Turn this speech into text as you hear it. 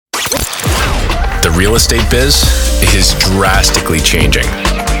real estate biz is drastically changing,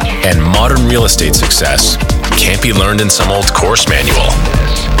 and modern real estate success can't be learned in some old course manual.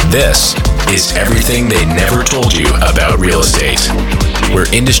 This is everything they never told you about real estate, where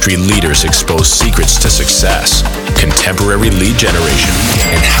industry leaders expose secrets to success, contemporary lead generation,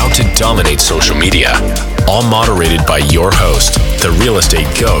 and how to dominate social media. All moderated by your host, the real estate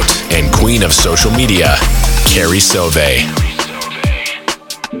goat and queen of social media, Carrie Sauvé.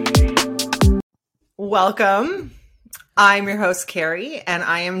 Welcome. I'm your host, Carrie, and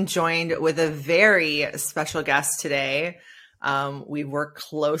I am joined with a very special guest today. We've worked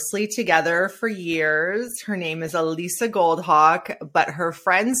closely together for years. Her name is Elisa Goldhawke, but her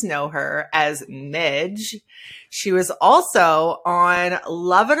friends know her as Midge. She was also on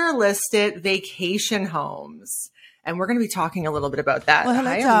Love It or List It Vacation Homes. And we're going to be talking a little bit about that. Well,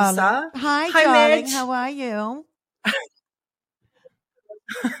 hello, Hi, darling. Elisa. Hi, darling. Midge. How are you?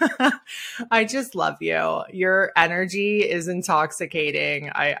 I just love you. Your energy is intoxicating.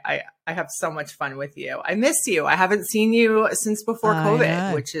 I have so much fun with you. I miss you. I haven't seen you since before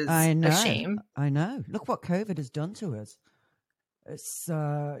COVID, which is a shame. I know. Look what COVID has done to us. It's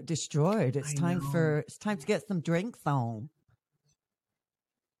destroyed. It's time to get some drinks on.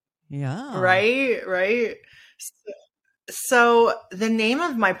 Yeah. Right. So the name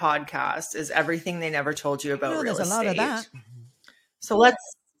of my podcast is Everything They Never Told You About Real Estate. There's a lot of that. So let's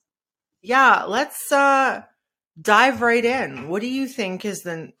dive right in. What do you think is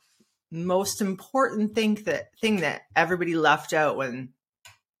the most important thing that everybody left out when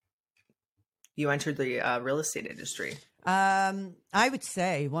you entered the real estate industry? I would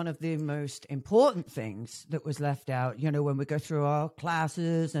say one of the most important things that was left out, when we go through our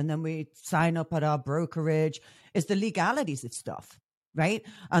classes and then we sign up at our brokerage, is the legalities of stuff. Right.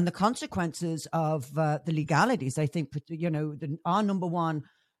 And the consequences of the legalities, I think, our number one,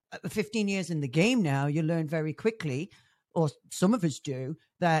 15 years in the game now, you learn very quickly, or some of us do,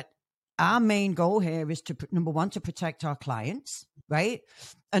 that our main goal here is to, number one, to protect our clients. Right.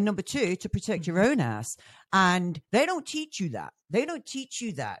 And number two, to protect your own ass. And they don't teach you that. They don't teach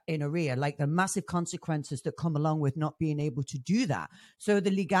you that in AREA, like the massive consequences that come along with not being able to do that. So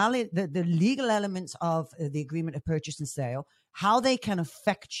the legal elements of the agreement of purchase and sale, how they can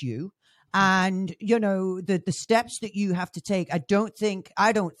affect you, and the steps that you have to take. I don't think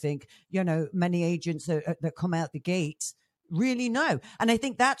many agents that come out the gates really know. And I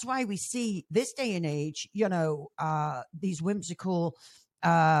think that's why we see this day and age, these whimsical,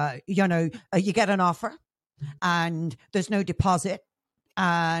 you get an offer and there's no deposit,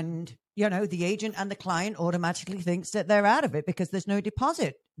 and the agent and the client automatically thinks that they're out of it because there's no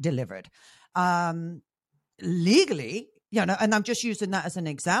deposit delivered. Legally, and I'm just using that as an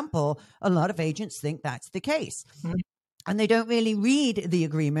example, a lot of agents think that's the case. Mm-hmm. And they don't really read the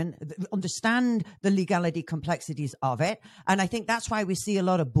agreement, understand the legality complexities of it. And I think that's why we see a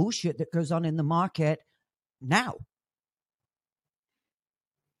lot of bullshit that goes on in the market now.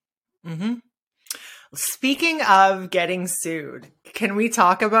 Mm-hmm. Speaking of getting sued, can we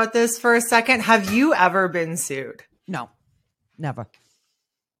talk about this for a second? Have you ever been sued? No, never.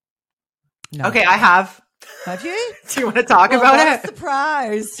 No. Okay, I have. Have you? Do you want to talk about it?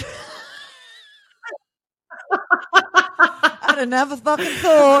 Surprise. I'd have never fucking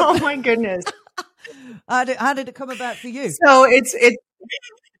thought. Oh my goodness. How did it come about for you? So it's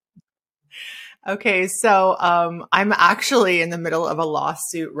okay. So I'm actually in the middle of a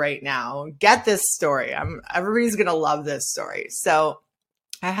lawsuit right now. Get this story. Everybody's gonna love this story. So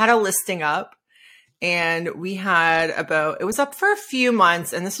I had a listing up, and we had it was up for a few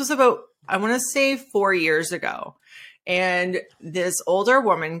months, and this was about, I want to say 4 years ago. And this older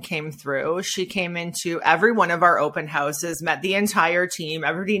woman came through. She came into every one of our open houses, met the entire team.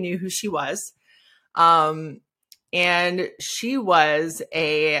 Everybody knew who she was. And she was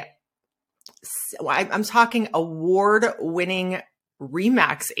I'm talking award-winning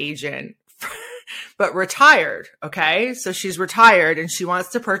RE/MAX agent, but retired. Okay. So she's retired and she wants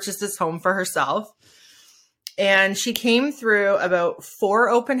to purchase this home for herself. And she came through about 4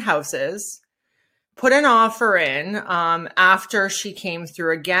 open houses, put an offer in after she came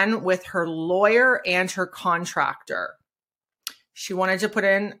through again with her lawyer and her contractor. She wanted to put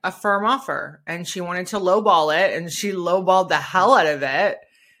in a firm offer and she wanted to lowball it, and she lowballed the hell out of it.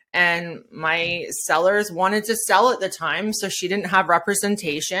 And my sellers wanted to sell at the time, so she didn't have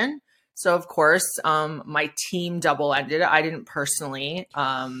representation. So of course, my team double-ended it. I didn't personally,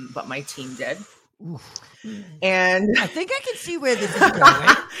 but my team did. Oof. And I think I can see where this is going.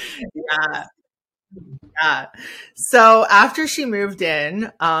 Yeah. So after she moved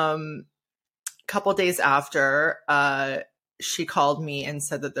in, couple days after, she called me and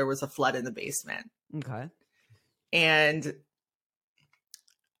said that there was a flood in the basement. Okay. And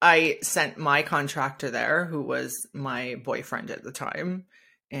I sent my contractor there, who was my boyfriend at the time,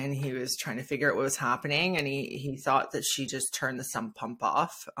 and he was trying to figure out what was happening. And he thought that she just turned the sump pump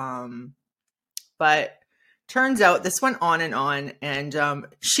off. But turns out this went on, and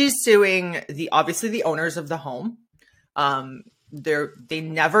she's suing obviously the owners of the home. They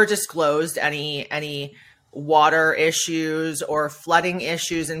never disclosed any water issues or flooding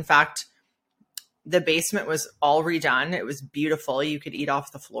issues. In fact, the basement was all redone. It was beautiful. You could eat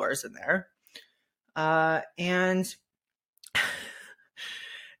off the floors in there. And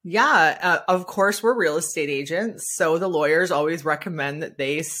yeah, of course, we're real estate agents. So the lawyers always recommend that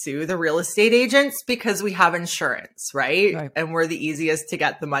they sue the real estate agents because we have insurance, right? And we're the easiest to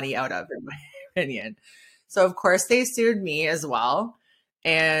get the money out of, in my opinion. So of course they sued me as well.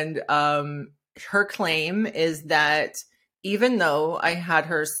 And her claim is that even though I had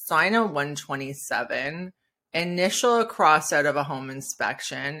her sign a 127, initial a cross out of a home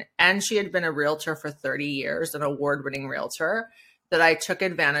inspection, and she had been a realtor for 30 years, an award-winning realtor, that I took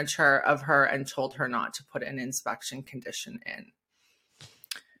advantage of her and told her not to put an inspection condition in.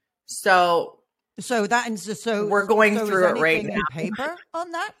 So we're going through it right now. Paper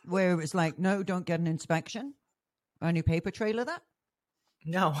on that, where it was like, no, don't get an inspection. Any paper trail of that?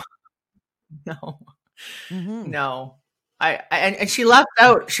 No. And she left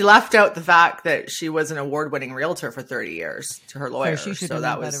out the fact that she was an award-winning realtor for 30 years to her lawyer. So she should have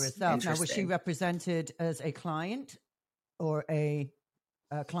known better herself. Now, was she represented as a client or a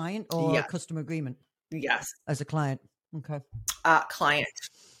client or a customer agreement? Yes, as a client. Okay. Client.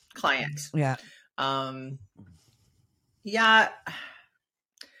 Yeah. Yeah.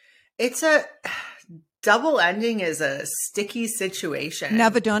 It's a double ending is a sticky situation.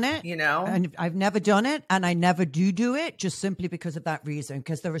 Never done it, And I've never done it, and I never do it, just simply because of that reason.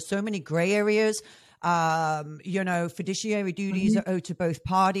 Because there are so many gray areas. Fiduciary duties are owed to both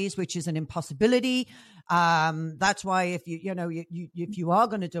parties, which is an impossibility. That's why if you are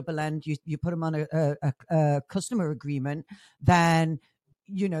going to double end, you put them on a customer agreement, then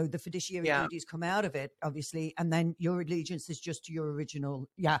the fiduciary duties come out of it, obviously, and then your allegiance is just to your original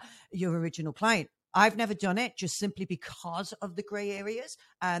client. I've never done it, just simply because of the gray areas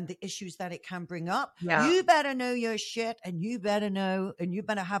and the issues that it can bring up. Yeah. You better know your shit, and you better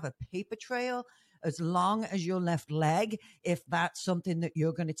have a paper trail as long as your left leg, if that's something that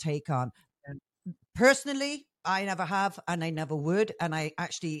you're going to take on. Personally, I never have, and I never would. And I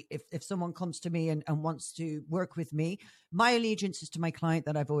actually, if someone comes to me and wants to work with me, my allegiance is to my client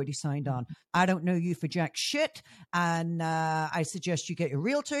that I've already signed on. I don't know you for jack shit. And I suggest you get a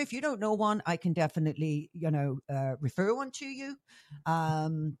realtor. If you don't know one, I can definitely, refer one to you.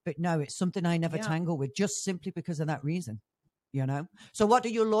 But no, it's something I never tangle with, just simply because of that reason, So what do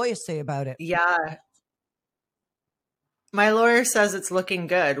your lawyers say about it? Yeah. My lawyer says it's looking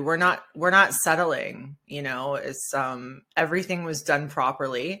good. We're not settling, it's everything was done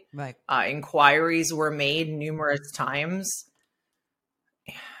properly. Right. Inquiries were made numerous times.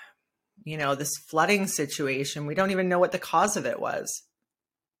 This flooding situation, we don't even know what the cause of it was.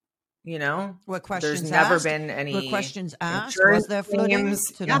 What questions There's never asked? been any. What questions asked? Was there flooding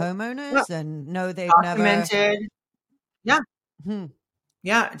to the homeowners? Yeah. And no, they've documented. never. Yeah.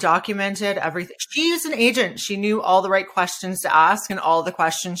 Yeah, documented everything. She's an agent. She knew all the right questions to ask, and all the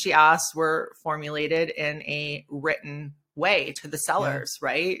questions she asked were formulated in a written way to the sellers,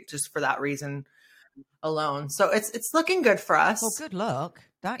 right? Just for that reason alone. So it's looking good for us. Well, good luck.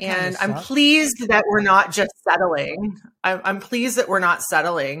 And I'm pleased that we're not just settling. I'm pleased that we're not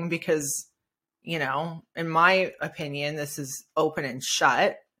settling because, in my opinion, this is open and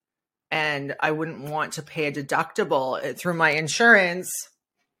shut. And I wouldn't want to pay a deductible through my insurance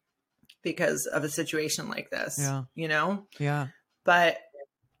because of a situation like this, Yeah. But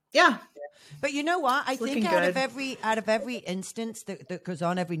yeah. But you know what? I think out of every instance that goes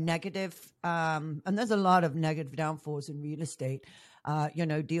on, every negative, and there's a lot of negative downfalls in real estate.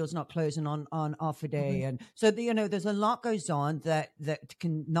 Deals not closing on offer day, and so there's a lot goes on that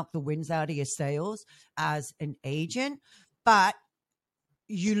can knock the winds out of your sails as an agent, but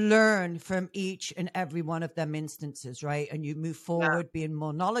you learn from each and every one of them instances, right? And you move forward, being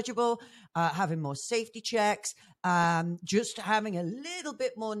more knowledgeable, having more safety checks, just having a little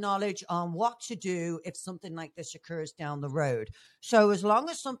bit more knowledge on what to do if something like this occurs down the road. So as long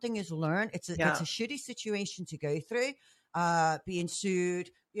as something is learned, it's a shitty situation to go through, being sued,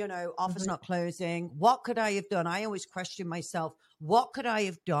 offers not closing. What could I have done? I always question myself, what could I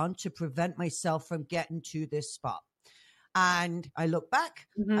have done to prevent myself from getting to this spot? And I look back,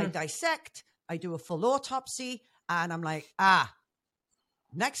 I dissect, I do a full autopsy, and I'm like,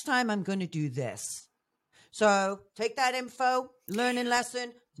 Next time I'm going to do this. So take that info, learning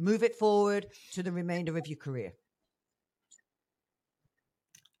lesson, move it forward to the remainder of your career.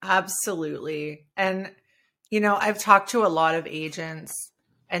 Absolutely. And, I've talked to a lot of agents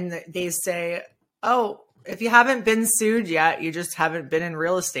and they say, oh, if you haven't been sued yet, you just haven't been in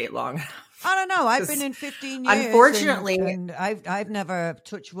real estate long. I don't know. I've been in 15 years. Unfortunately. And I've never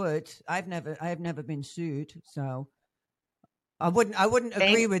touched wood. I've never been sued. So I wouldn't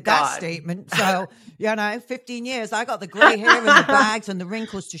agree with that statement. So, 15 years, I got the gray hair and the bags and the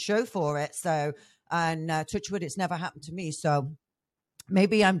wrinkles to show for it. So, and touch wood, it's never happened to me. So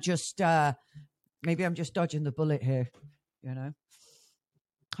maybe I'm just dodging the bullet here,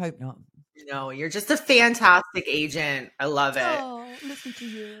 Hope not. No, you're just a fantastic agent. I love it. Oh, listen to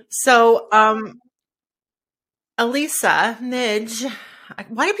you. So, Elisa, Midge,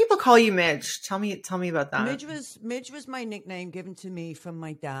 why do people call you Midge? Tell me about that. Midge was my nickname given to me from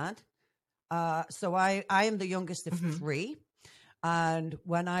my dad. So I am the youngest of three. And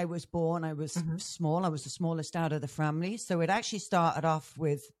when I was born, I was small. I was the smallest out of the family. So it actually started off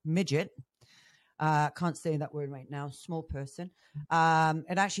with midget. Can't say that word right now. Small person.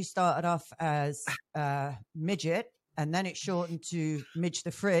 It actually started off as midget, and then it shortened to Midge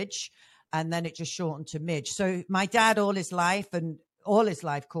the Fridge, and then it just shortened to Midge. So my dad, all his life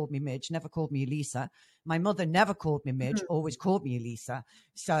called me Midge, never called me Elisa. My mother never called me Midge, always called me Elisa.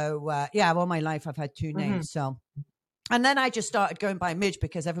 So all my life I've had two names. So, and then I just started going by Midge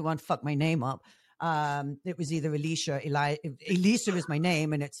because everyone fucked my name up. It was either Elisa is my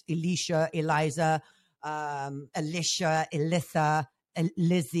name, and it's Elisa, Eliza, Alicia, Elitha,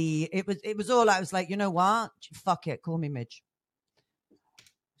 Lizzie. It was all, I was like, you know what? Fuck it. Call me Midge.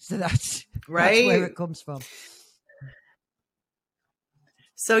 So that's where it comes from.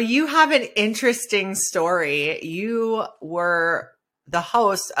 So you have an interesting story. You were the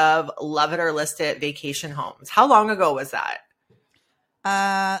host of Love It or List It Vacation Homes. How long ago was that?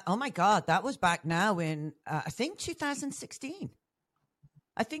 Oh my God, that was back now in, I think 2016.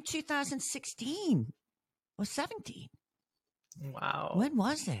 I think 2016 or 17. Wow. When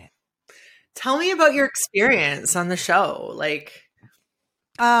was it? Tell me about your experience on the show.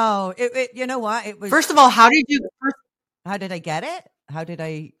 Oh, you know what? It was. First of all, how did I get it? How did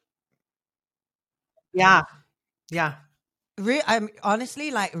I? Yeah. I'm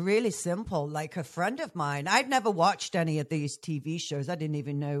honestly really simple. Like a friend of mine, I'd never watched any of these TV shows. I didn't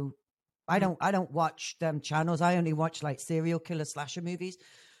even know. I don't watch them channels. I only watch like serial killer slasher movies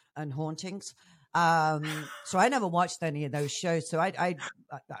and hauntings. So I never watched any of those shows. So I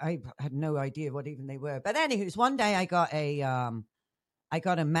had no idea what even they were. But anywho, one day I got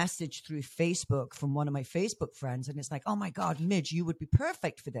a message through Facebook from one of my Facebook friends, and it's like, oh my God, Midge, you would be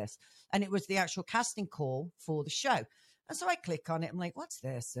perfect for this. And it was the actual casting call for the show. And so I click on it. I'm like, what's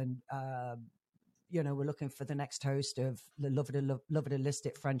this? And, we're looking for the next host of the Love It or List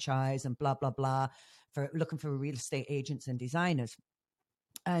It franchise and blah, blah, blah, looking for real estate agents and designers.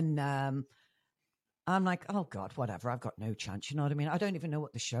 And I'm like, oh God, whatever. I've got no chance. You know what I mean? I don't even know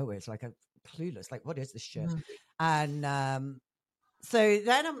what the show is. Like, I'm clueless. Like, what is this shit? And so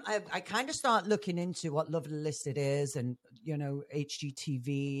then I kind of start looking into what Love It or List It is and,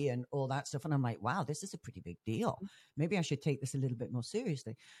 HGTV and all that stuff. And I'm like, wow, this is a pretty big deal. Maybe I should take this a little bit more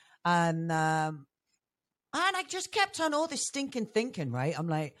seriously. And I just kept on all this stinking thinking, right? I'm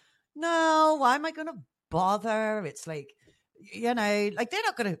like, no, why am I going to bother? It's like, they're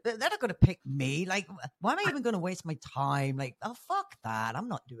not going to pick me. Like, why am I even going to waste my time? Like, oh, fuck that. I'm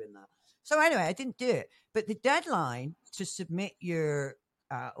not doing that. So anyway, I didn't do it. But the deadline to submit your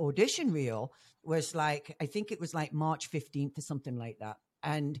audition reel was I think it was like March 15th or something like that.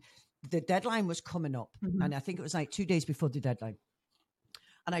 And the deadline was coming up. And I think it was like 2 days before the deadline.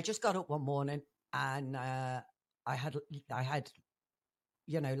 And I just got up one morning and I had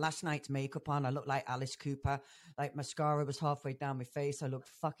last night's makeup on. I looked like Alice Cooper. Like mascara was halfway down my face. I looked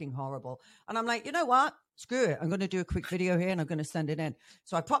fucking horrible. And I'm like, you know what? Screw it. I'm going to do a quick video here and I'm going to send it in.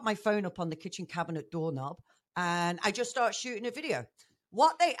 So I put my phone up on the kitchen cabinet doorknob and I just start shooting a video.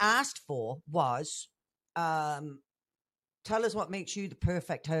 What they asked for was, tell us what makes you the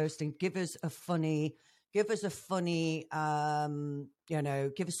perfect host and give us some funny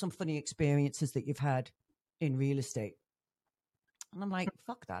experiences that you've had in real estate. And I'm like,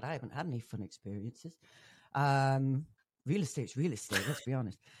 fuck that. I haven't had any fun experiences. Real estate's real estate, let's be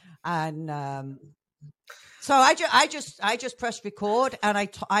honest. And so I just pressed record and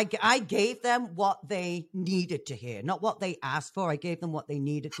I gave them what they needed to hear, not what they asked for. I gave them what they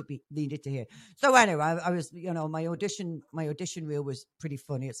needed to hear. So anyway, I was, my audition reel was pretty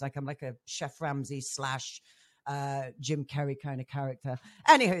funny. It's like I'm like a Chef Ramsay / Jim Carrey kind of character.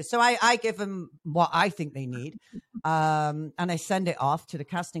 Anywho, so I give them what I think they need. And I send it off to the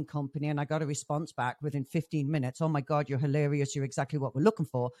casting company, and I got a response back within 15 minutes. Oh my God, you're hilarious. You're exactly what we're looking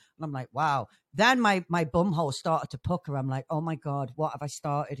for. And I'm like, wow. Then my bumhole started to pucker. I'm like, oh my God, what have I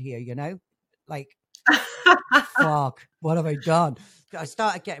started here? You know, like, fuck, what have I done? I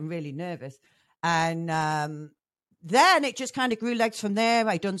started getting really nervous. And then it just kind of grew legs from there.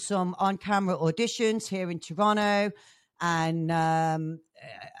 I done some on-camera auditions here in Toronto. And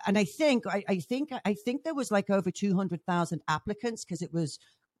I think there was like over 200,000 applicants because it was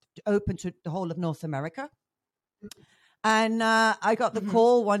open to the whole of North America. And I got the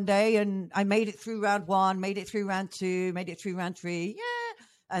call one day, and I made it through round 1, made it through round 2, made it through round 3. Yeah.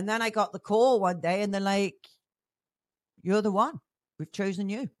 And then I got the call one day, and they're like, "You're the one. We've chosen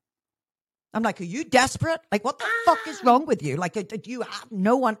you." I'm like, "Are you desperate? Like, what the fuck is wrong with you? Like, do you have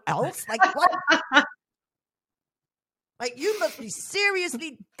no one else? Like, what?" Like, you must be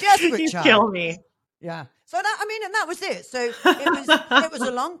seriously desperate, You child. kill me. Yeah. So that, I mean, and that was it. So it was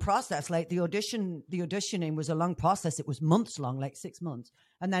a long process. Like the auditioning was a long process. It was months long, like 6 months.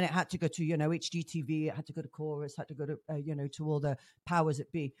 And then it had to go to, HGTV. It had to go to Chorus, had to go to, to all the powers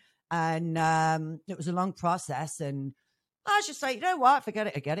that be. And it was a long process. And I was just like, you know what? Forget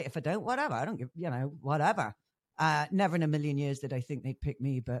it. I get it. If I don't, whatever. I don't give, whatever. Never in a million years did I think they'd pick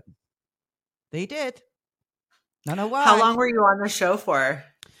me, but they did. I don't know why. How long were you on the show for?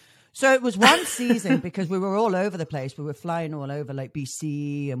 So it was one season because we were all over the place. We were flying all over like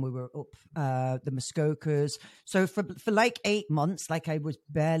BC, and we were up the Muskokas. So for like 8 months, like I was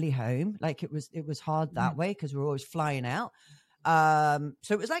barely home. Like it was hard that way because we were always flying out.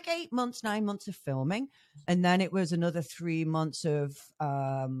 So it was like 8 months, 9 months of filming. And then it was another 3 months of,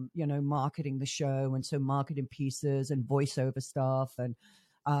 marketing the show. And so marketing pieces and voiceover stuff. And,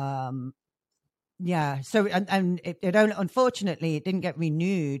 yeah. So, and it only, unfortunately, it didn't get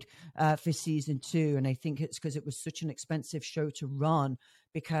renewed for season 2. And I think it's because it was such an expensive show to run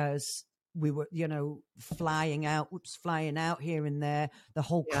because we were, flying out here and there, the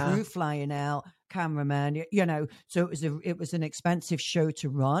whole crew flying out, cameraman, so it was an expensive show to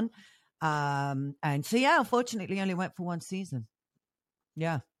run. And so, yeah, unfortunately only went for one season.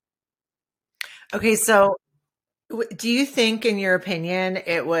 Yeah. Okay. So do you think, in your opinion,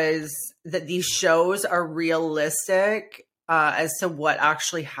 it was that these shows are realistic as to what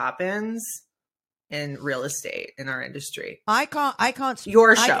actually happens in real estate in our industry? I can't.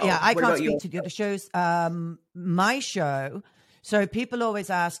 Your show. I can't speak to the other shows. My show. So people always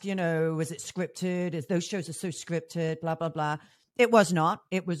ask, was it scripted? Is those shows are so scripted? Blah blah blah. It was not.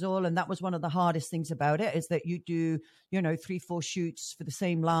 It was all, and that was one of the hardest things about it is that you do, 3-4 shoots for the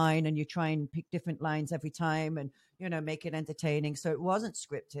same line, and you try and pick different lines every time, and make it entertaining. So it wasn't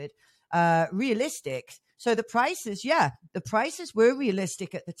scripted, realistic. So the prices were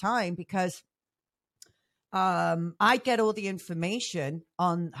realistic at the time because I get all the information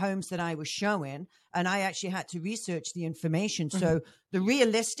on homes that I was showing, and I actually had to research the information. So the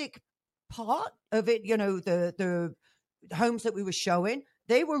realistic part of it, the homes that we were showing,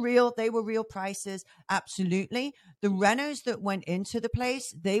 they were real prices. Absolutely. The renos that went into the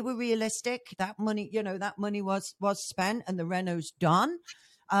place, they were realistic. That money was spent and the reno's done.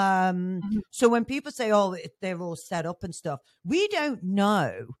 So when people say, oh, they're all set up and stuff, we don't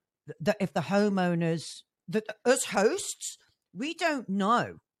know that if the homeowners, us hosts, we don't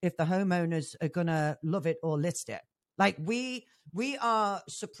know if the homeowners are going to love it or list it. Like we are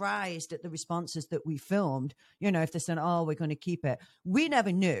surprised at the responses that we filmed, if they said, oh, we're going to keep it. We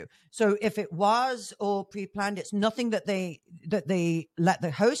never knew. So if it was all pre-planned, it's nothing that they let the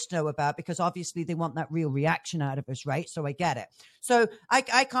host know about because obviously they want that real reaction out of us, right? So I get it. So I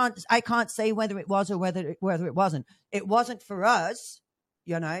can't say whether it was or whether it wasn't. It wasn't for us,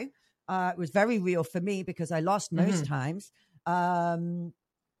 it was very real for me because I lost most times.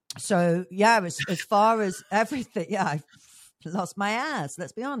 So yeah, as far as everything, yeah, I lost my ass.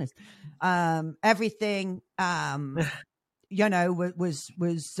 Let's be honest. Everything, was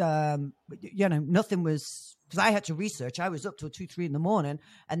nothing was, because I had to research. I was up till 2-3 in the morning,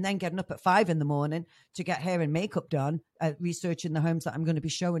 and then getting up at 5 in the morning to get hair and makeup done, researching the homes that I'm going to be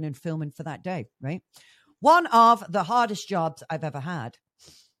showing and filming for that day. Right, one of the hardest jobs I've ever had.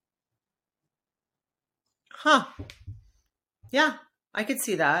 Huh? Yeah. I could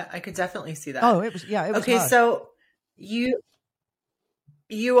see that. I could definitely see that. Oh, it was okay. hard. So you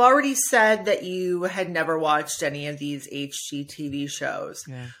already said that you had never watched any of these HGTV shows,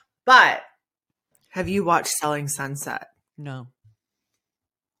 but have you watched Selling Sunset? No.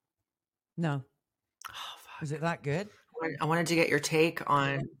 Oh, fuck. Was it that good? I wanted to get your take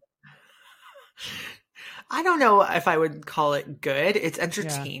on. I don't know if I would call it good. It's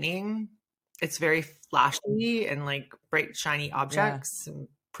entertaining. It's very flashy and like bright, shiny objects and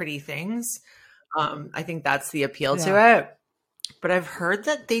pretty things. I think that's the appeal to it. But I've heard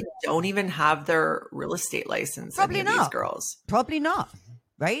that they don't even have their real estate license. Probably not. These girls. Probably not.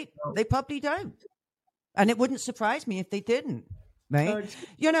 Right? They probably don't. And it wouldn't surprise me if they didn't. Right?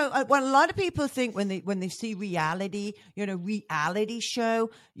 You know, what a lot of people think when they see reality, you know, reality show,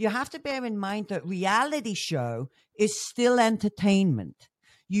 you have to bear in mind that reality show is still entertainment.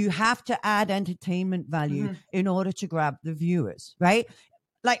 You have to add entertainment value in order to grab the viewers, right?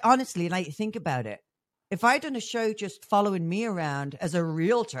 Like, honestly, like, think about it. If I'd done a show just following me around as a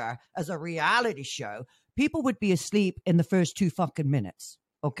realtor, as a reality show, people would be asleep in the first 2 fucking minutes,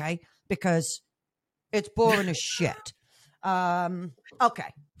 okay? Because it's boring as shit.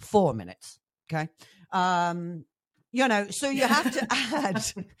 Okay, 4 minutes, okay? You know, so you have to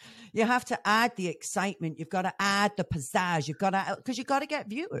add the excitement. You've got to add the pizzazz. Because you've got to get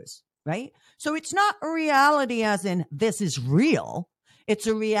viewers, right? So it's not a reality as in this is real. It's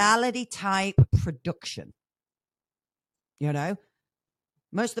a reality type production. You know,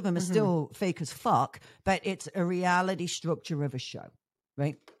 most of them are still fake as fuck, but it's a reality structure of a show,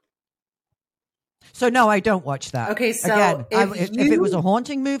 right? So no, I don't watch that. Okay, so again, if it was a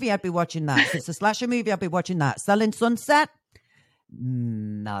haunting movie, I'd be watching that. If it's a slasher movie, I'd be watching that. Selling Sunset,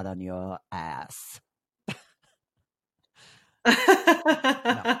 not on your ass.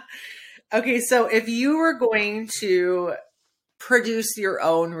 No. Okay, so if you were going to produce your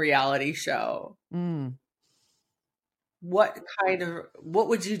own reality show, what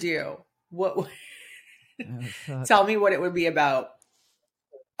would you do? Tell me what it would be about.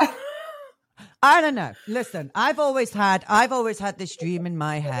 I don't know. Listen, I've always had this dream in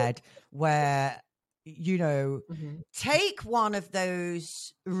my head where, you know, take one of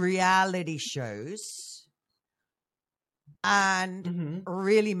those reality shows and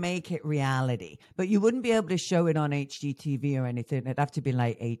really make it reality. But you wouldn't be able to show it on HGTV or anything. It'd have to be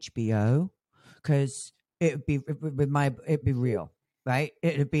like HBO, because it'd be real. Right?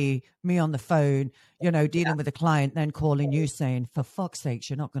 It'd be me on the phone, you know, dealing with a client, then calling you saying, for fuck's sake,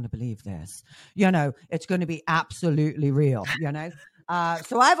 you're not going to believe this. You know, it's going to be absolutely real, you know?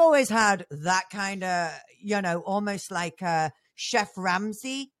 So I've always had that kind of, you know, almost like a Chef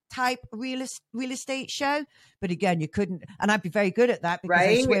Ramsay type real estate show. But again, you couldn't, and I'd be very good at that because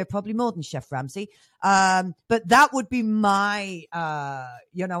I swear probably more than Chef Ramsay. But that would be my,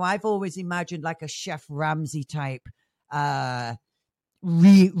 you know, I've always imagined like a Chef Ramsay type,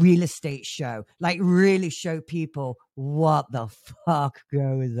 real estate show, like really show people what the fuck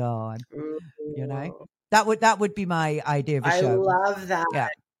goes on. You know, that would be my idea of a show. I love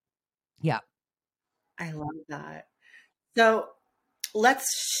that. Yeah. I love that. So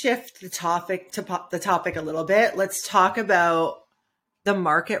let's shift the topic a little bit. Let's talk about the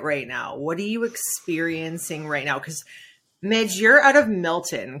market right now. What are you experiencing right now? Because Midge, you're out of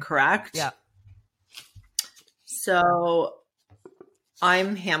Milton, correct? Yeah. So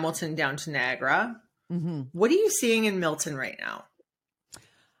I'm Hamilton down to Niagara. What are you seeing in Milton right now?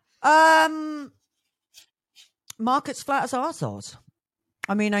 Market's flat as arseholes.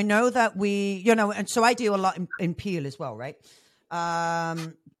 I mean, I know that we, you know, and so I do a lot in Peel as well, right? Yeah.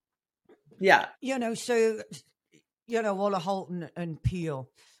 You know, so, you know, all of Holton and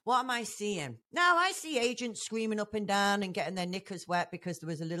Peel. What am I seeing? Now, I see agents screaming up and down and getting their knickers wet because there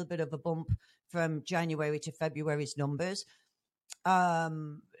was a little bit of a bump from January to February's numbers.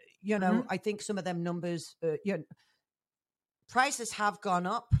 You know, I think some of them numbers, you know, prices have gone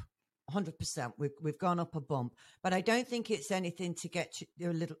up 100%. We've gone up a bump, but I don't think it's anything to get a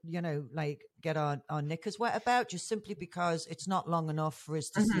little, you know, like get our knickers wet about, just simply because it's not long enough for us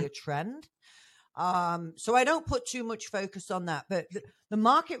to see a trend. So I don't put too much focus on that, but the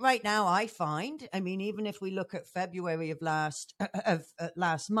market right now, I find, I mean, even if we look at February of last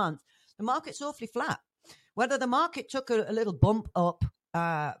month, the market's awfully flat. Whether the market took a little bump up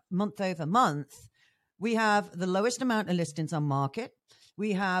month over month, we have the lowest amount of listings on market.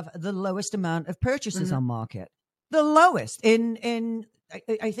 We have the lowest amount of purchases on market. The lowest in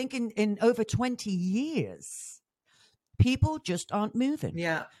I think in over 20 years. People just aren't moving.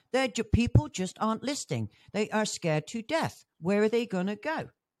 Yeah. People just aren't listing. They are scared to death. Where are they going to go?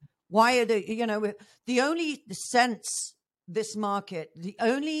 Why are they, you know, the only sense this market, the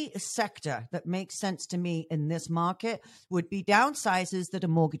only sector that makes sense to me in this market would be downsizers that are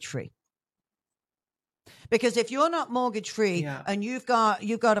mortgage free. Because if you're not mortgage free and you've got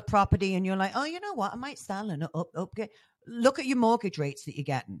a property and you're like, oh, you know what, I might sell and up. Look at your mortgage rates that you're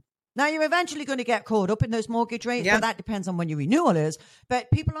getting. Now, you're eventually going to get caught up in those mortgage rates, Yeah. but that depends on when your renewal is.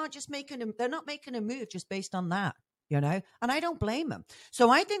 But people aren't just they're not making a move just based on that, and I don't blame them. So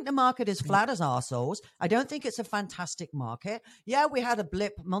I think the market is flat as arseholes. I don't think it's a fantastic market. Yeah, we had a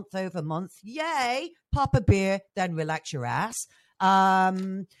blip month over month. Yay, pop a beer, then relax your ass.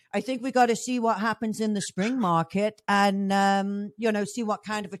 I think we got to see what happens in the spring market and, see what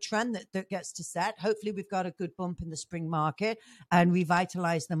kind of a trend that gets to set. Hopefully we've got a good bump in the spring market and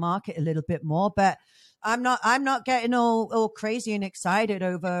revitalize the market a little bit more. But I'm not getting all crazy and excited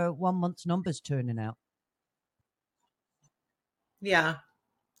over 1 month's numbers turning out. Yeah.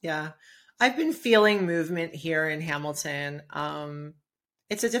 Yeah. I've been feeling movement here in Hamilton.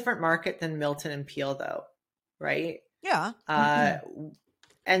 It's a different market than Milton and Peel though, right? Yeah.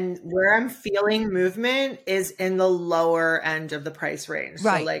 And where I'm feeling movement is in the lower end of the price range.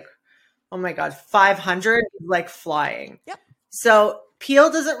 Right. So like, oh my God, 500 is like flying. Yep. So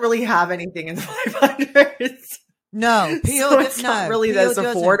Peel doesn't really have anything in the 500s. No, Peel, so it's not really Peel as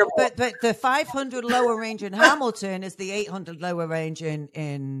affordable. But the 500 lower range in Hamilton is the 800 lower range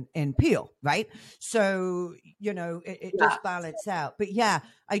in Peel, right? So, it does balance out. But yeah,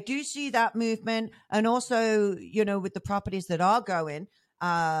 I do see that movement. And also, with the properties that are going,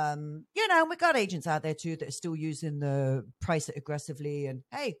 we've got agents out there too that are still using the price it aggressively and,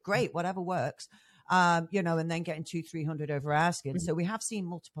 hey, great, whatever works. And then getting 200-300 over asking. So we have seen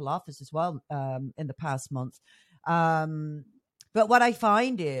multiple offers as well in the past month. But what I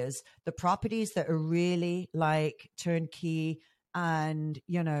find is the properties that are really like turnkey and,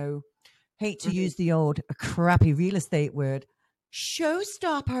 hate to use the old crappy real estate word,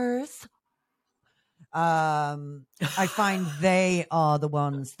 showstoppers. I find they are the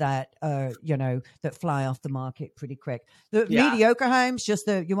ones that that fly off the market pretty quick. The mediocre homes, just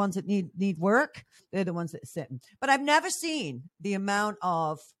the ones that need work, they're the ones that are sitting. But I've never seen the amount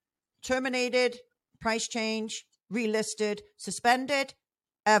of terminated, price change, relisted, suspended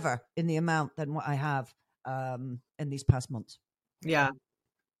ever in the amount than what I have in these past months. Yeah.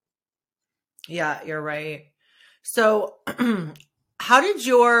 Yeah, you're right. So how did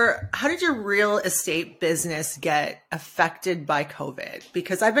your real estate business get affected by COVID?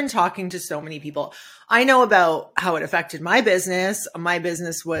 Because I've been talking to so many people. I know about how it affected my business. My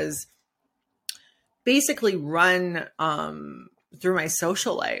business was basically run through my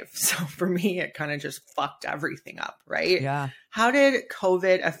social life. So for me, it kind of just fucked everything up, right? Yeah. How did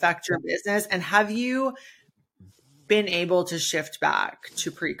COVID affect your business? And have you been able to shift back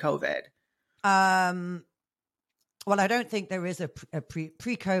to pre-COVID? Well, I don't think there is a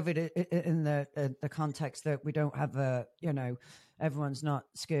pre-COVID in the context that we don't have everyone's not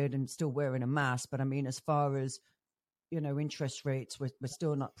scared and still wearing a mask. But I mean, as far as, interest rates, we're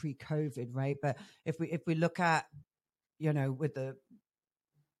still not pre-COVID, right? But if we look at, with the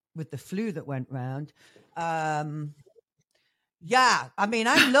flu that went round, yeah, I mean,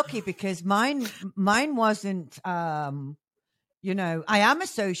 I'm lucky because mine wasn't, I am a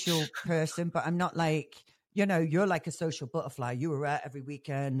social person, but I'm not like, you're like a social butterfly. You were out every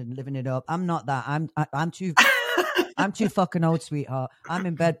weekend and living it up. I'm not that. I'm too I'm too fucking old, sweetheart. I'm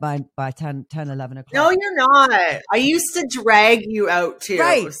in bed by 10, 11 o'clock. No, you're not. I used to drag you out too.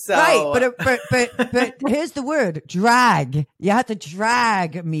 Right, so. right. But here's the word, drag. You had to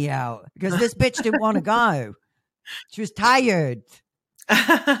drag me out because this bitch didn't want to go. She was tired.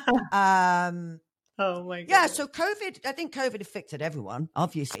 Oh my God. Yeah, so I think COVID affected everyone,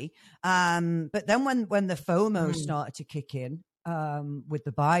 obviously. But then when the FOMO started to kick in with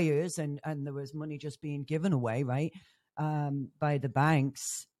the buyers and there was money just being given away, right, by the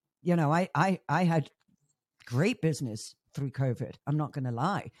banks, I had great business through COVID. I'm not going to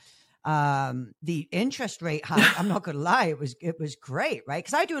lie. The interest rate hike, I'm not going to lie, it was great, right?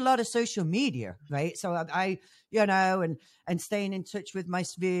 Because I do a lot of social media, right? So I and staying in touch with my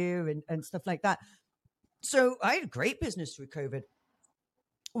sphere and stuff like that. So I had great business through COVID,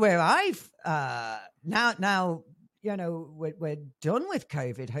 where I've now we're done with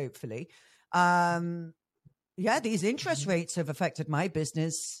COVID, hopefully. These interest rates have affected my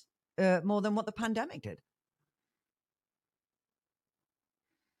business more than what the pandemic did.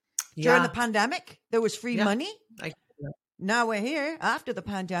 Yeah. During the pandemic, there was free money. Now we're here after the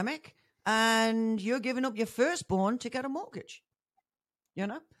pandemic, and you're giving up your firstborn to get a mortgage.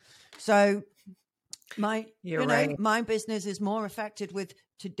 So my business is more affected with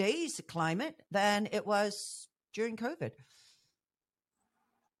today's climate than it was during COVID.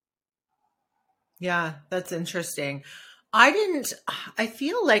 Yeah, that's interesting. I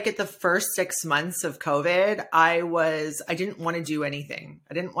feel like at the first 6 months of COVID, I didn't want to do anything.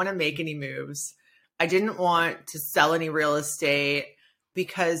 I didn't want to make any moves. I didn't want to sell any real estate.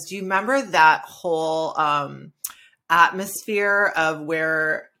 because do you remember that whole atmosphere of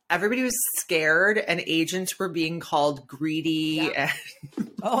where everybody was scared and agents were being called greedy? Yeah.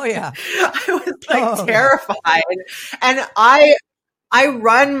 And Oh yeah. I was like terrified. And I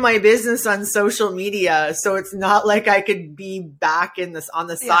run my business on social media, so it's not like I could be back in this on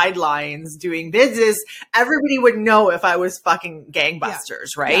the sidelines doing business. Everybody would know if I was fucking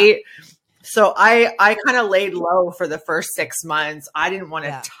gangbusters, right? Yeah. So I kind of laid low for the first 6 months. I didn't want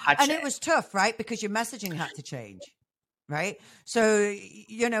to touch it. And it was tough, right? Because your messaging had to change, right? So,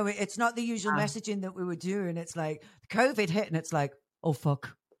 you know, it's not the usual messaging that we were doing. It's like COVID hit and it's like, oh,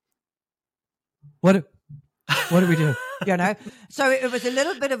 fuck. What do we do? You know? So it was a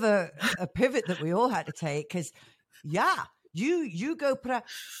little bit of a pivot that we all had to take because, you go put a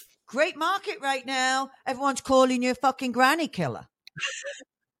great market right now. Everyone's calling you a fucking granny killer.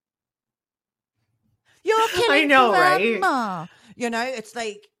 You're killing grandma. Right? You know, it's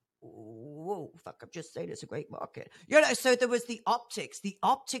like, whoa, fuck, I'm just saying it's a great market. You know, so there was the optics. The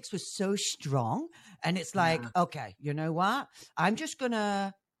optics was so strong. And it's like, okay, you know what? I'm just going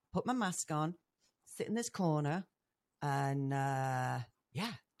to put my mask on, sit in this corner, and,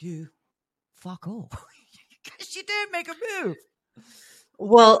 do fuck all. Because you didn't make a move.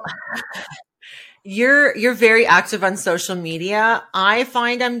 Well, you're very active on social media. I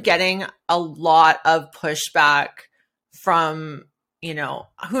find I'm getting a lot of pushback from, you know,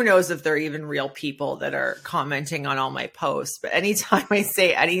 who knows if they're even real people that are commenting on all my posts. But anytime I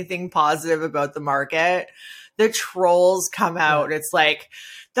say anything positive about the market, the trolls come out. It's like,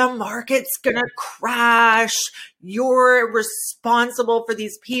 the market's going to crash. You're responsible for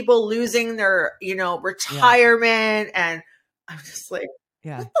these people losing their, you know, retirement. And I'm just like,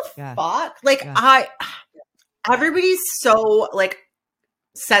 what the fuck? Like everybody's so like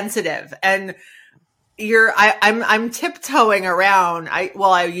sensitive, and I'm tiptoeing around.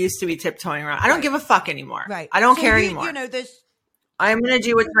 I used to be tiptoeing around. I don't give a fuck anymore. Right. I don't care anymore. You know, I'm going to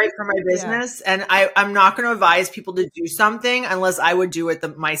do what's right for my business, and I'm not going to advise people to do something unless I would do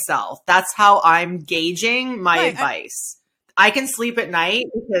it myself. That's how I'm gauging my advice. I can sleep at night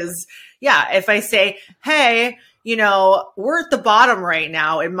because, if I say, hey, you know, we're at the bottom right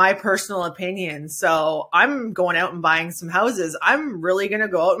now, in my personal opinion, so I'm going out and buying some houses. I'm really going to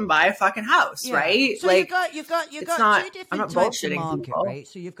go out and buy a fucking house, right? So like, you've got two different types of market, people. Right?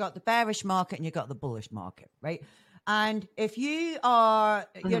 So you've got the bearish market and you've got the bullish market, right? And if you are,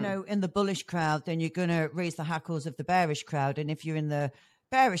 you know, in the bullish crowd, then you're going to raise the hackles of the bearish crowd. And if you're in the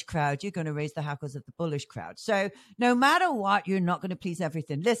bearish crowd, you're going to raise the hackles of the bullish crowd. So no matter what, you're not going to please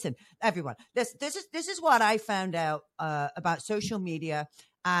everything. Listen, everyone, this is what I found out about social media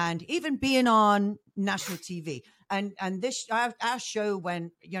and even being on national TV. And this, our show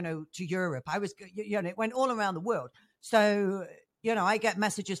went, you know, to Europe. It went all around the world. So, you know, I get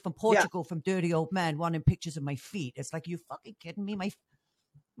messages from Portugal from dirty old men wanting pictures of my feet. It's like, you fucking kidding me? My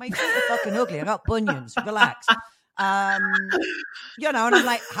feet are fucking ugly. I got bunions. Relax. You know, and I'm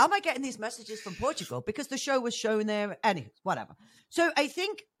like, how am I getting these messages from Portugal? Because the show was shown there. Anyway, whatever. So I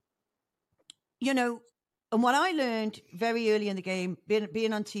think, you know, and what I learned very early in the game,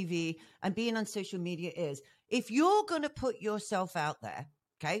 being on TV and being on social media is, if you're going to put yourself out there,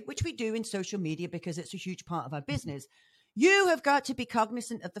 okay, which we do in social media because it's a huge part of our business, you have got to be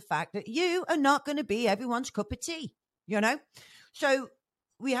cognizant of the fact that you are not going to be everyone's cup of tea, you know? So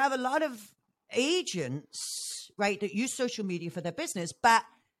we have a lot of agents, right, that use social media for their business, but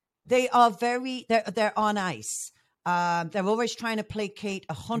they are they're on ice. They're always trying to placate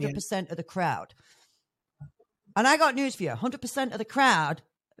 100% of the crowd. And I got news for you. 100% of the crowd,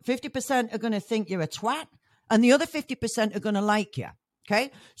 50% are going to think you're a twat, and the other 50% are going to like you.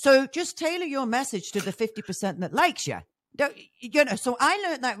 Okay? So just tailor your message to the 50% that likes you. You know, so I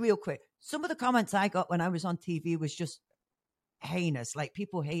learned that real quick. Some of the comments I got when I was on TV was just heinous. Like,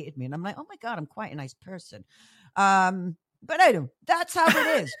 people hated me. And I'm like, oh my God, I'm quite a nice person. But I don't. That's how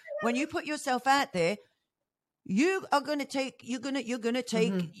it is. When you put yourself out there, you are going to take, you're going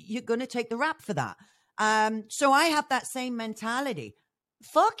to take the rap for that. So I have that same mentality.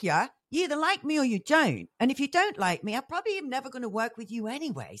 Fuck yeah. You either like me or you don't. And if you don't like me, I probably am never going to work with you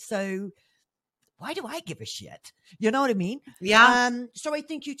anyway. So why do I give a shit? You know what I mean? Yeah. So I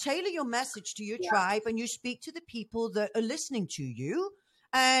think you tailor your message to your tribe and you speak to the people that are listening to you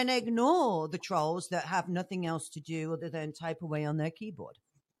and ignore the trolls that have nothing else to do other than type away on their keyboard,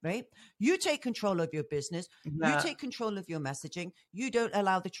 right? You take control of your business. You take control of your messaging. You don't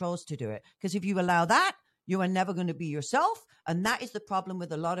allow the trolls to do it. Because if you allow that, you are never going to be yourself. And that is the problem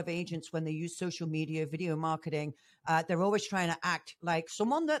with a lot of agents when they use social media, video marketing. They're always trying to act like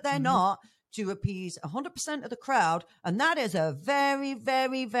someone that they're not to appease 100% of the crowd. And that is a very,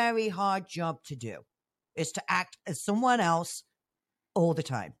 very, very hard job to do, is to act as someone else all the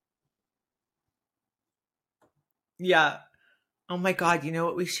time. Yeah. Oh my God. You know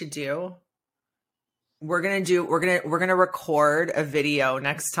what we should do? We're going to record a video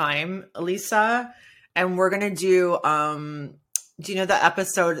next time, Elisa, and we're going to do you know the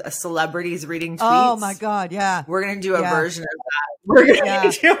episode Celebrities Reading Tweets? Oh my God. Yeah. We're going to do a version of that. We're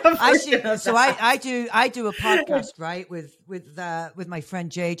going to do a version of so that. I do a podcast, right, with my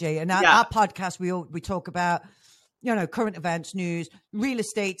friend JJ, and our podcast, we talk about, you know, current events, news, real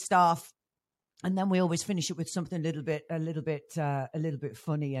estate stuff. And then we always finish it with something a little bit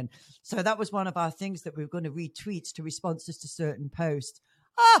funny. And so that was one of our things, that we were going to read tweets to responses to certain posts.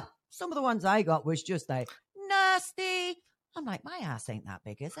 Some of the ones I got was just like nasty. I'm like, my ass ain't that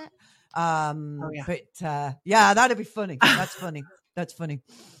big, is it? But that'd be funny. That's funny. That's funny.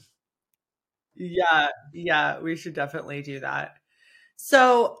 Yeah, we should definitely do that.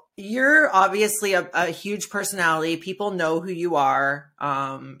 So you're obviously a huge personality. People know who you are.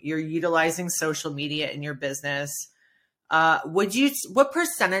 You're utilizing social media in your business. What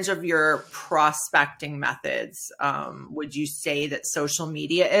percentage of your prospecting methods would you say that social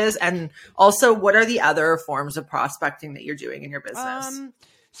media is? And also, what are the other forms of prospecting that you're doing in your business?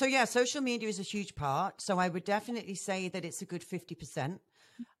 Social media is a huge part. So I would definitely say that it's a good 50%.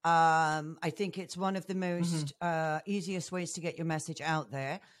 I think it's one of the most easiest ways to get your message out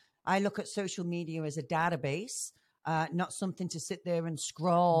there. I look at social media as a database, not something to sit there and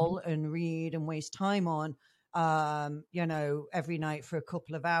scroll and read and waste time on, every night for a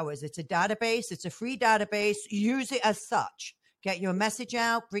couple of hours. It's a database. It's a free database. Use it as such. Get your message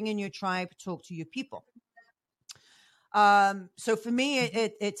out, bring in your tribe, talk to your people. So for me,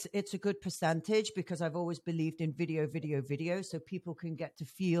 it's a good percentage, because I've always believed in video, so people can get to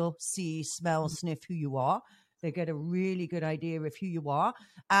feel, see, smell, sniff who you are. They get a really good idea of who you are,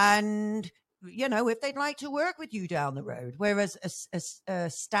 and if they'd like to work with you down the road. Whereas a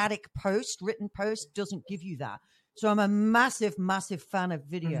static post, written post, doesn't give you that. So I'm a massive fan of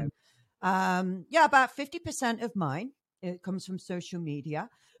video. About 50% of mine, it comes from social media,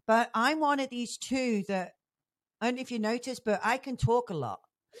 but I'm one of these two that, and if you notice, but I can talk a lot.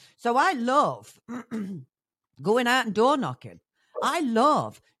 So I love going out and door knocking. I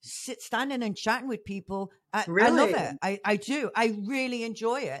love standing and chatting with people. Really? I love it. I do. I really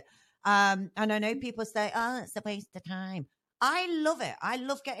enjoy it. And I know people say, it's a waste of time. I love it. I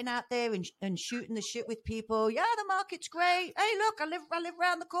love getting out there and shooting the shit with people. Yeah, the market's great. Hey, look, I live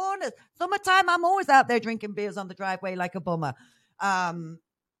around the corner. Summertime, I'm always out there drinking beers on the driveway like a bummer. So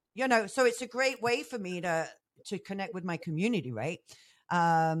it's a great way for me to connect with my community, right?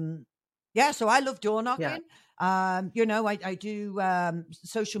 So I love door knocking. Yeah. I do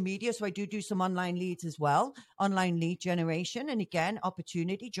social media, so I do some online leads as well, online lead generation. And again,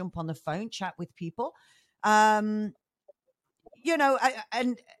 opportunity, jump on the phone, chat with people. And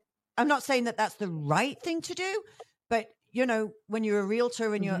I'm not saying that that's the right thing to do, but when you're a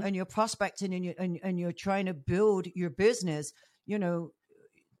realtor and you're prospecting and you're trying to build your business,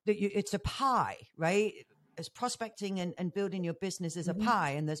 it's a pie, right? As prospecting and building your business is a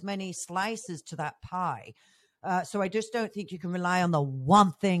pie, and there's many slices to that pie. So I just don't think you can rely on the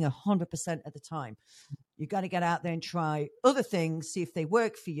one thing 100% of the time. You got to get out there and try other things, see if they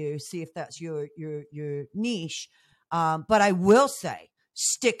work for you, see if that's your niche. But I will say,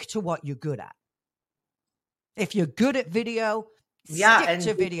 stick to what you're good at. If you're good at video, stick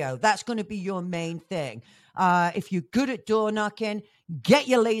to video. That's going to be your main thing. If you're good at door knocking, get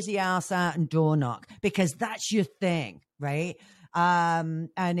your lazy ass out and door knock, because that's your thing, right? And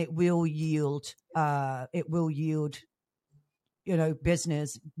it will yield,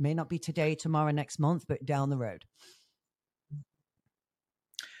 business. May not be today, tomorrow, next month, but down the road.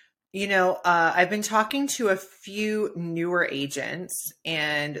 I've been talking to a few newer agents,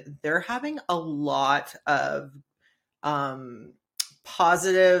 and they're having a lot of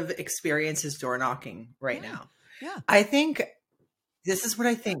positive experiences door knocking right now. Yeah. I think this is what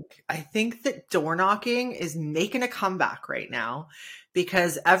I think. I think that door knocking is making a comeback right now,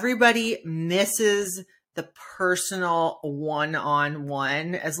 because everybody misses the personal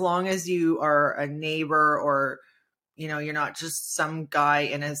one-on-one. As long as you are a neighbor, or you're not just some guy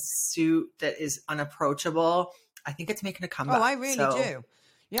in a suit that is unapproachable, I think it's making a comeback. Oh, I really do.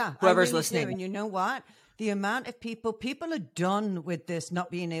 Yeah. Whoever's really listening. Do. And you know what? The amount of people are done with this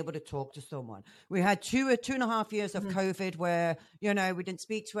not being able to talk to someone. We had 2.5 years of COVID where, we didn't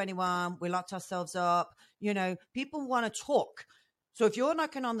speak to anyone. We locked ourselves up. People want to talk. So if you're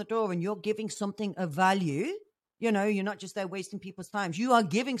knocking on the door and you're giving something of value, You know, you're not just there wasting people's time. You are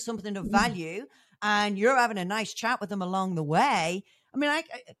giving something of value, and you're having a nice chat with them along the way. I mean,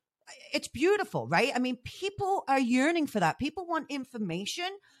 it's beautiful, right? I mean, people are yearning for that. People want information,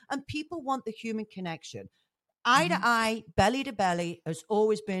 and people want the human connection. Eye to eye, belly to belly has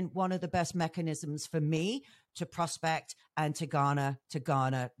always been one of the best mechanisms for me to prospect and to garner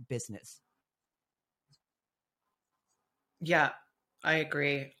business. Yeah, I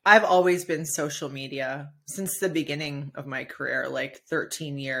agree. I've always been social media since the beginning of my career, like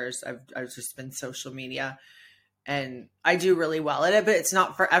 13 years. I've just been social media, and I do really well at it, but it's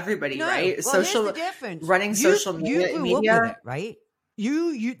not for everybody, right? Well, social, here's the difference. Running social media, you grew up with it, right?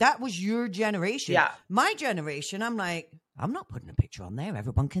 You that was your generation. Yeah. My generation, I'm like, I'm not putting a picture on there.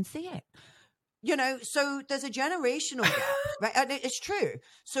 Everyone can see it. You know, so there's a generational gap, right? And it's true.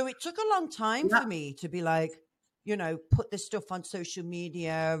 So it took a long time for me to be like, you know, put this stuff on social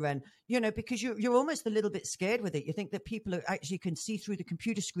media, and, you know, because you're almost a little bit scared with it. You think that people actually can see through the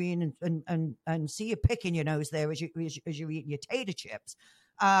computer screen and see you picking your nose there as you're eating your tater chips.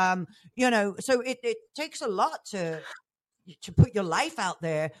 You know, so it takes a lot to put your life out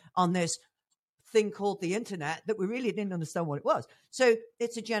there on this thing called the internet that we really didn't understand what it was. So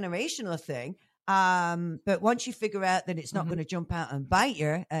it's a generational thing. But once you figure out that it's not going to jump out and bite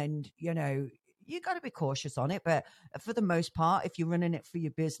you, and, you know, you got to be cautious on it. But for the most part, if you're running it for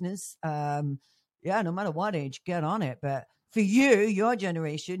your business, no matter what age, get on it. But for you, your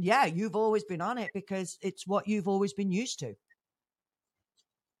generation, you've always been on it because it's what you've always been used to.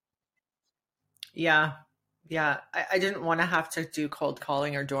 Yeah. Yeah. I didn't want to have to do cold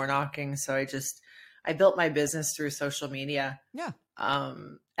calling or door knocking. So I built my business through social media. Yeah.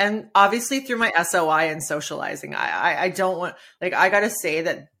 And obviously through my SOI and socializing. I don't want, like, I got to say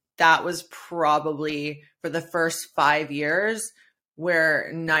that was probably for the first 5 years where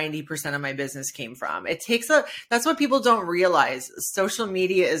 90% of my business came from. That's what people don't realize. Social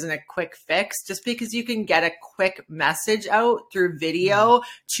media isn't a quick fix. Just because you can get a quick message out through video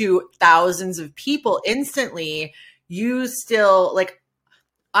to thousands of people instantly, you still, like,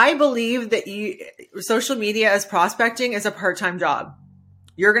 I believe that social media as prospecting is a part-time job.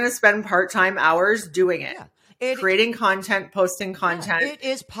 You're going to spend part-time hours doing it. Creating content, posting content. It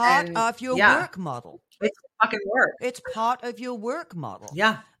is part of your work model. It's fucking work. It's part of your work model.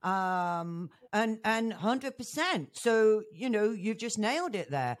 Yeah. And 100%. So, you know, you've just nailed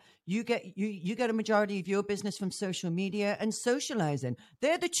it there. You get a majority of your business from social media and socializing.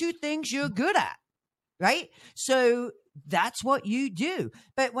 They're the two things you're good at, right? So that's what you do.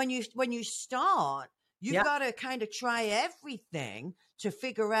 But when you start, you've got to kind of try everything to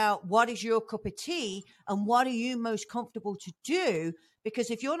figure out what is your cup of tea and what are you most comfortable to do. Because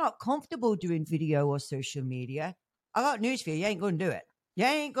if you're not comfortable doing video or social media, I got news for you. You ain't going to do it. You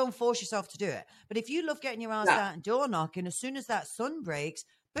ain't going to force yourself to do it. But if you love getting your ass out and door knocking, as soon as that sun breaks,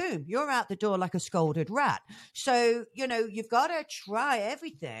 boom, you're out the door like a scolded rat. So, you know, you've got to try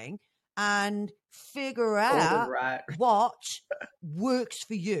everything and figure out what works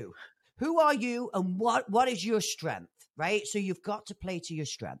for you. Who are you and what is your strength, right? So you've got to play to your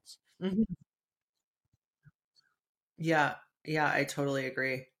strengths. Mm-hmm. Yeah, I totally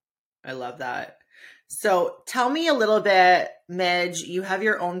agree. I love that. So tell me a little bit, Midge, you have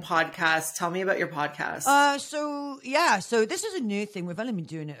your own podcast. Tell me about your podcast. So this is a new thing. We've only been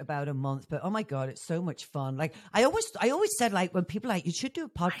doing it about a month, but oh my God, it's so much fun. Like I always said, like, when people are like, you should do a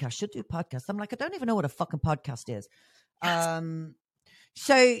podcast, I'm like, I don't even know what a fucking podcast is. And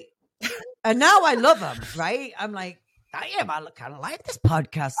now I love them, right? I'm like, I kind of like this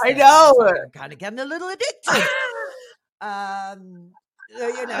podcast. I know. I'm kind of getting a little addicted.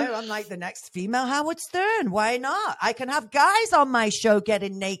 You know, I'm like the next female Howard Stern. Why not? I can have guys on my show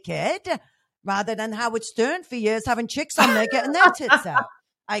getting naked rather than Howard Stern for years having chicks on there getting their tits out.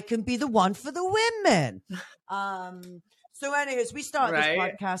 I can be the one for the women. So anyways, we started this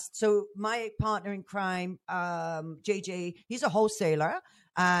podcast. So my partner in crime, JJ, he's a wholesaler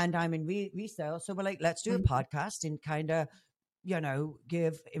and I'm in resale. So we're like, let's do a podcast and kind of, you know,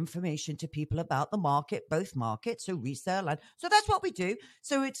 give information to people about the market, both markets, so resale. And so that's what we do.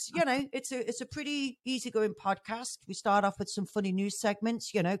 So it's, you know, it's a pretty easygoing podcast. We start off with some funny news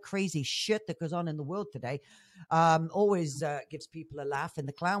segments, you know, crazy shit that goes on in the world today. Always gives people a laugh in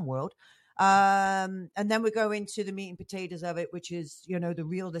the clown world. And then we go into the meat and potatoes of it, which is, you know, the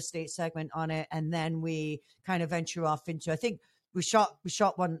real estate segment on it. And then we kind of venture off into, I think we shot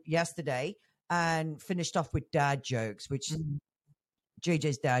one yesterday and finished off with dad jokes, which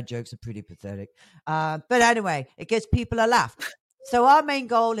JJ's dad jokes are pretty pathetic. But anyway, it gives people a laugh. So our main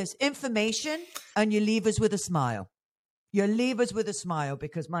goal is information and you leave us with a smile. You leave us with a smile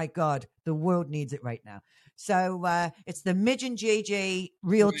because, my God, the world needs it right now. So it's the Midge and JJ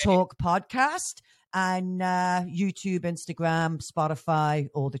Real Talk podcast, and YouTube, Instagram, Spotify,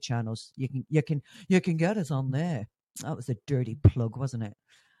 all the channels. You can get us on there. That was a dirty plug, wasn't it?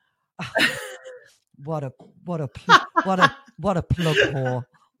 What a plug whore.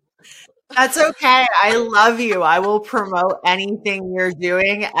 That's okay. I love you. I will promote anything you're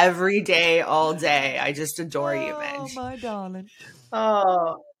doing every day, all day. I just adore you, Midge. Oh, my darling.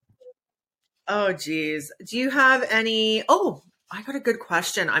 Oh, geez. Do you have any? Oh, I got a good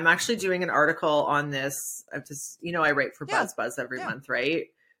question. I'm actually doing an article on this. I've just, I write for BuzzBuzz every month, right?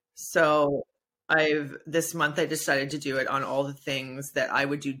 So this month I decided to do it on all the things that I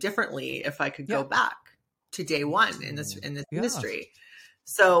would do differently if I could go back to day one in this industry.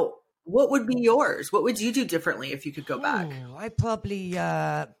 So what would be yours? What would you do differently if you could go back? I'd probably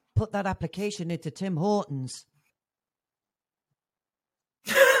put that application into Tim Hortons.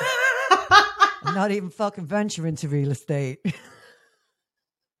 I'm not even fucking venture into real estate.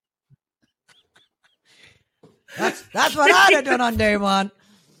 That's what I'd have done on day one.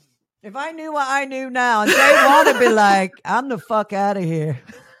 If I knew what I knew now, on day one, I'd be like, I'm the fuck out of here.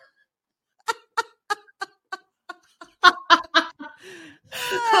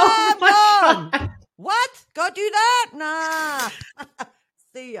 What? Go do that? Nah.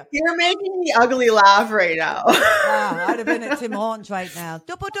 See ya. You're making me ugly laugh right now. Wow, I'd have been at Tim Hortons right now.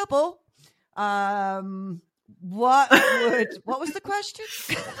 Double. What was the question?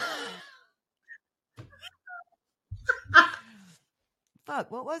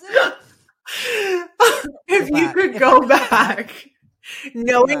 Fuck, what was it? If you could go back,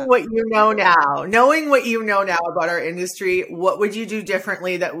 knowing what you know now about our industry, what would you do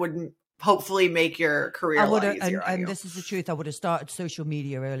differently that would hopefully make your career a lot easier? And this is the truth. I would have started social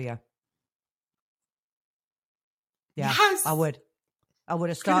media earlier. Yeah, yes. I would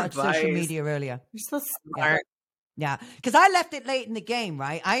have started social media earlier. You're so smart. Yeah, because I left it late in the game,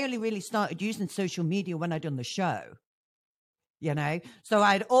 right? I only really started using social media when I done the show. So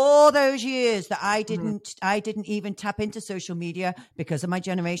I had all those years that I didn't even tap into social media because of my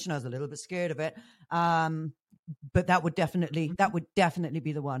generation. I was a little bit scared of it. But that would definitely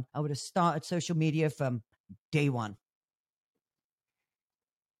be the one. I would have started social media from day one.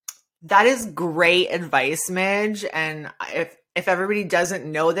 That is great advice, Midge. And if everybody doesn't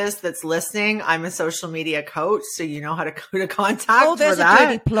know this that's listening, I'm a social media coach, so you know how to go to contact. Oh, there's for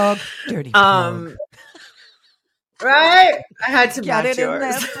that. Dirty plug. Right? I had to get match it yours. in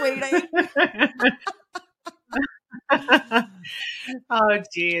there, sweetie. Oh,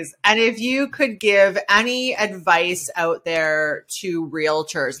 geez. And if you could give any advice out there to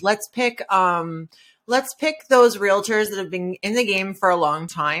realtors, let's pick those realtors that have been in the game for a long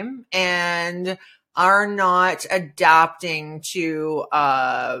time and are not adapting to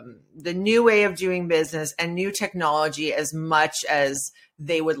the new way of doing business and new technology as much as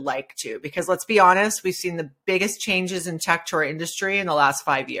they would like to. Because let's be honest, we've seen the biggest changes in tech to our industry in the last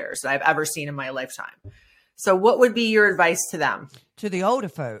 5 years that I've ever seen in my lifetime. So what would be your advice to them? To the older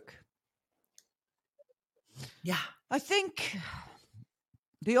folk? Yeah. I think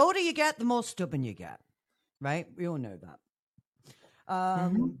the older you get, the more stubborn you get, right? We all know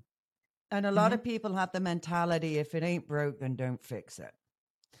that. And a lot of people have the mentality, if it ain't broke, then don't fix it.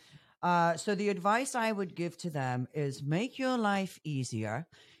 So the advice I would give to them is make your life easier.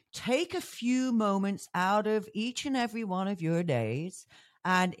 Take a few moments out of each and every one of your days.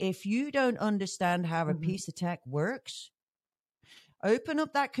 And if you don't understand how a piece of tech works, open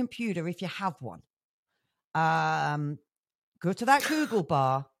up that computer if you have one. Go to that Google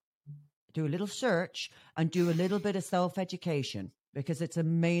bar, do a little search, and do a little bit of self-education because it's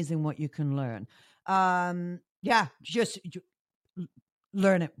amazing what you can learn. Just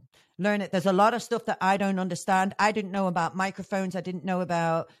learn it. Learn it. There's a lot of stuff that I don't understand. I didn't know about microphones. I didn't know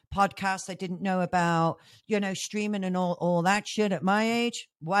about podcasts. I didn't know about, streaming and all that shit at my age.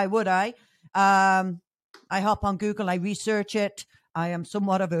 Why would I? I hop on Google. I research it. I am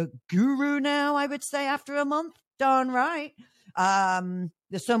somewhat of a guru now, I would say, after a month. Darn right.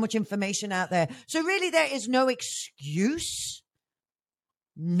 There's so much information out there. So really there is no excuse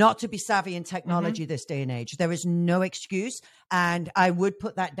not to be savvy in technology this day and age. There is no excuse. And I would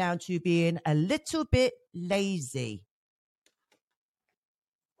put that down to being a little bit lazy.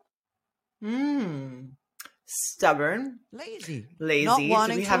 Stubborn. Lazy. Not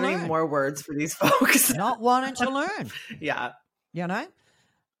wanting Do we have any more words for these folks? Not wanting to learn. Yeah.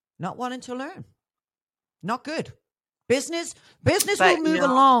 Not wanting to learn. Not good. Business will move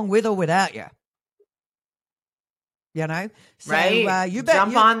along with or without you. You know, so right? you bet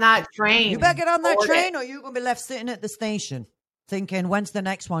Jump on that train. You better get on that Board train, it. or you're gonna be left sitting at the station thinking, "When's the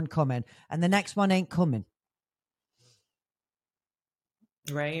next one coming?" And the next one ain't coming.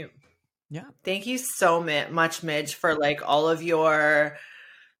 Right. Yeah. Thank you so much, Midge, for like all of your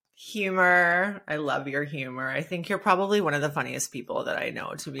humor. I love your humor. I think you're probably one of the funniest people that I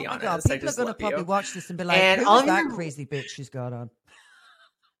know, to be honest. God, people are going to probably watch this and be like, and who's that crazy bitch she's got on?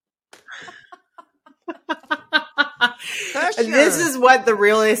 This is what the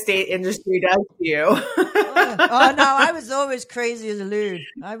real estate industry does to you. Oh no, I was always crazy as a loon.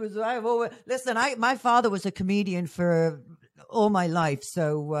 My father was a comedian for all my life,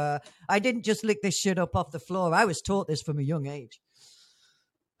 so I didn't just lick this shit up off the floor. I was taught this from a young age.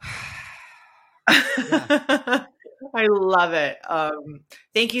 Yeah. I love it.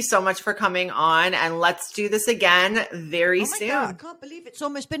 Thank you so much for coming on, and let's do this again very soon. God, I can't believe it's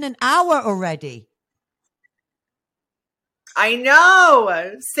almost been an hour already. I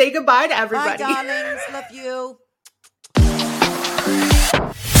know. Say goodbye to everybody. Bye, darlings. Love you.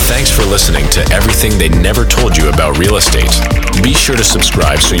 Thanks for listening to Everything They Never Told You About Real Estate. Be sure to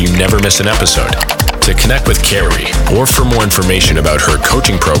subscribe so you never miss an episode. To connect with Carrie or for more information about her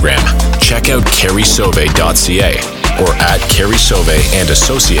coaching program, check out carriesove.ca or at Carrie Sove and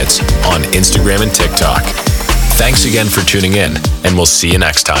Associates on Instagram and TikTok. Thanks again for tuning in, and we'll see you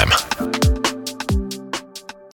next time.